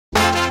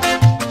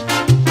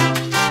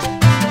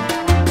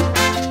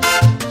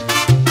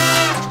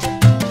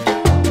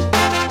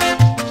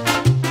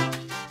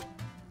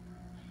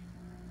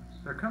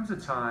a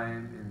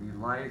time in the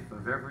life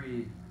of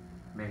every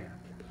man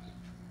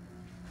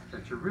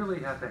that you really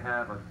have to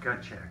have a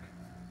gut check.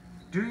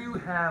 Do you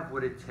have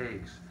what it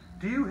takes?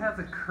 Do you have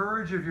the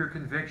courage of your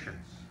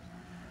convictions?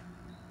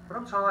 What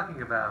I'm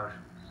talking about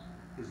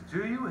is,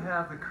 do you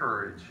have the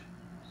courage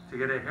to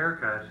get a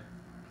haircut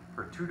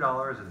for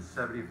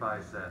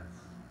 $2.75?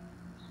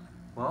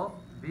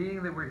 Well,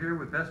 being that we're here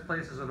with best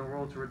places in the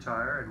world to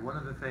retire, and one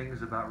of the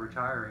things about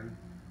retiring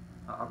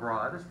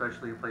abroad,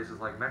 especially in places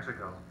like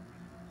Mexico,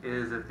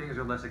 is that things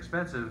are less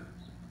expensive,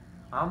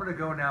 I'm going to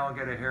go now and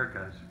get a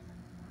haircut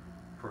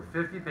for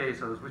 50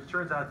 pesos, which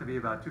turns out to be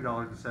about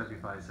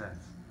 $2.75.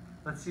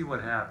 Let's see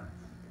what happens.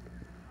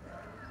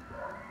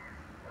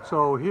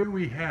 So here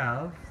we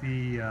have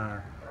the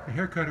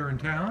hair cutter in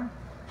town,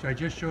 which I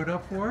just showed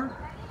up for,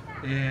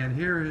 and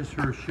here is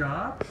her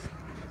shop.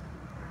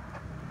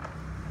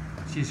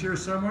 She's here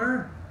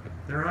somewhere.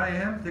 There I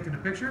am taking a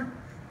picture.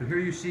 But here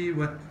you see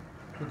what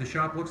the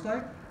shop looks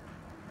like.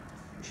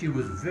 She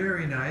was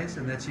very nice,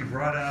 and that she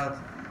brought out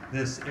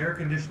this air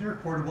conditioner,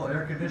 portable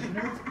air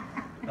conditioner.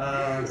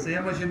 ¿Se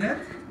llama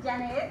Jeanette?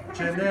 Janet.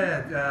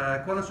 Jeanette,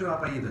 ¿cuál es su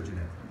apellido,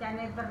 Jeanette?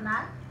 Janet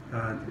Bernal.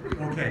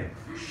 Okay,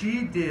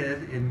 she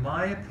did, in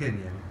my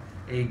opinion,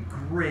 a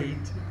great,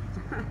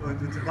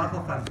 un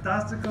trabajo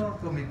fantástico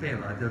con mi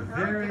pelo. Did a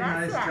very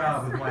nice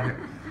job with my hair.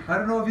 I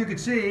don't know if you can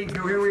see,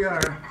 here we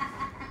are.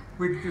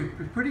 We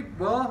pretty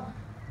well.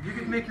 You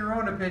can make your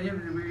own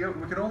opinion. We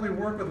can only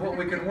work with what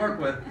we can work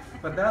with,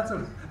 but that's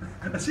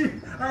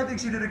I think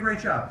she did a great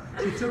job.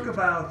 She took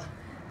about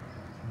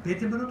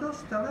 20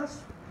 minutos, tal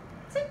vez?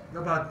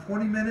 About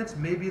 20 minutes,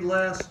 maybe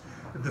less.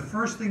 The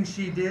first thing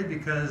she did,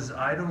 because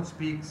I don't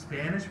speak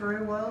Spanish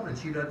very well, and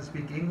she doesn't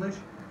speak English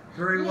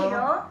very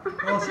well.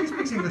 Well, she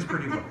speaks English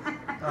pretty well.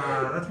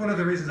 That's one of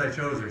the reasons I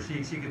chose her.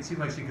 She could seem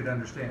like she could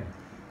understand.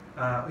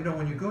 You know,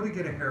 when you go to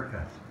get a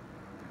haircut,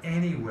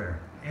 anywhere,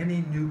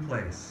 any new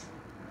place,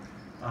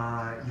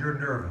 you're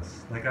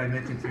nervous, like I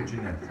mentioned to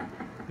Jeanette,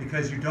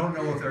 because you don't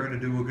know if they're going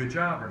to do a good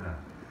job or not.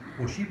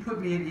 Well, she put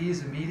me at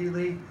ease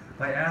immediately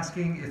by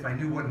asking if I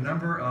knew what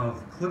number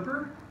of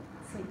clipper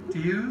to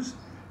use,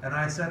 and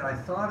I said I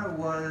thought it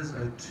was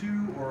a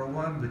 2 or a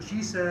 1, but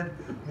she said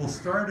we'll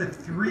start at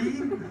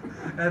 3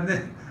 and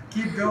then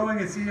keep going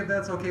and see if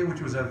that's okay, which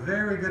was a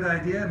very good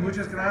idea.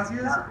 Muchas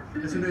gracias.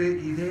 Es una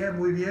idea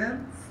muy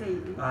bien.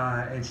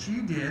 And she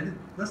did.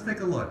 Let's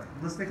take a look.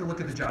 Let's take a look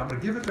at the job. I'm going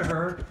to give it to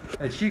her,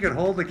 and she can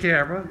hold the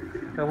camera,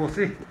 and we'll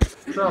see.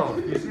 So,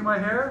 you see my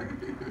hair?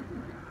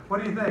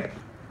 What do you think?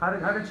 How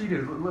did she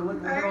do?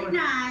 Very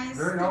nice.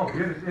 Very,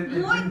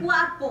 Muy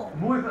guapo.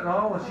 Muy,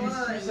 well, she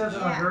says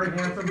that I'm very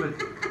handsome,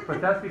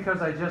 but that's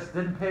because I just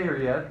didn't pay her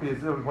yet,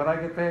 because when I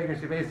get paying her,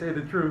 she may say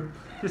the truth.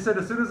 She said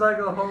as soon as I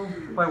go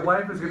home, my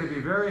wife is going to be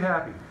very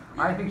happy.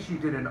 I think she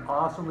did an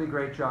awesomely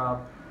great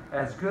job,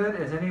 as good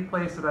as any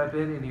place that I've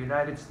been in the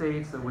United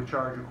States that would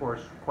charge, of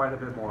course, quite a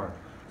bit more.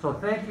 So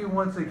thank you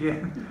once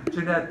again,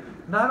 Jeanette.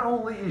 Not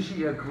only is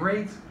she a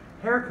great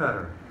hair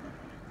cutter,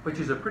 but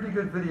she's a pretty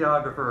good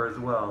videographer as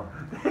well.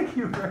 Thank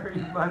you very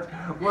much.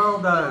 Well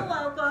done.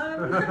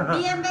 You're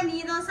welcome.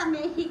 Bienvenidos a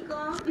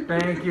Mexico.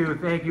 Thank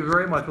you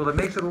very much. Well, it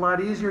makes it a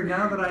lot easier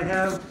now that I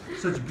have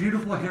such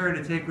beautiful hair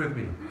to take with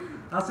me.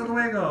 Hasta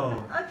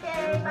luego.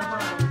 Okay,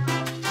 bye.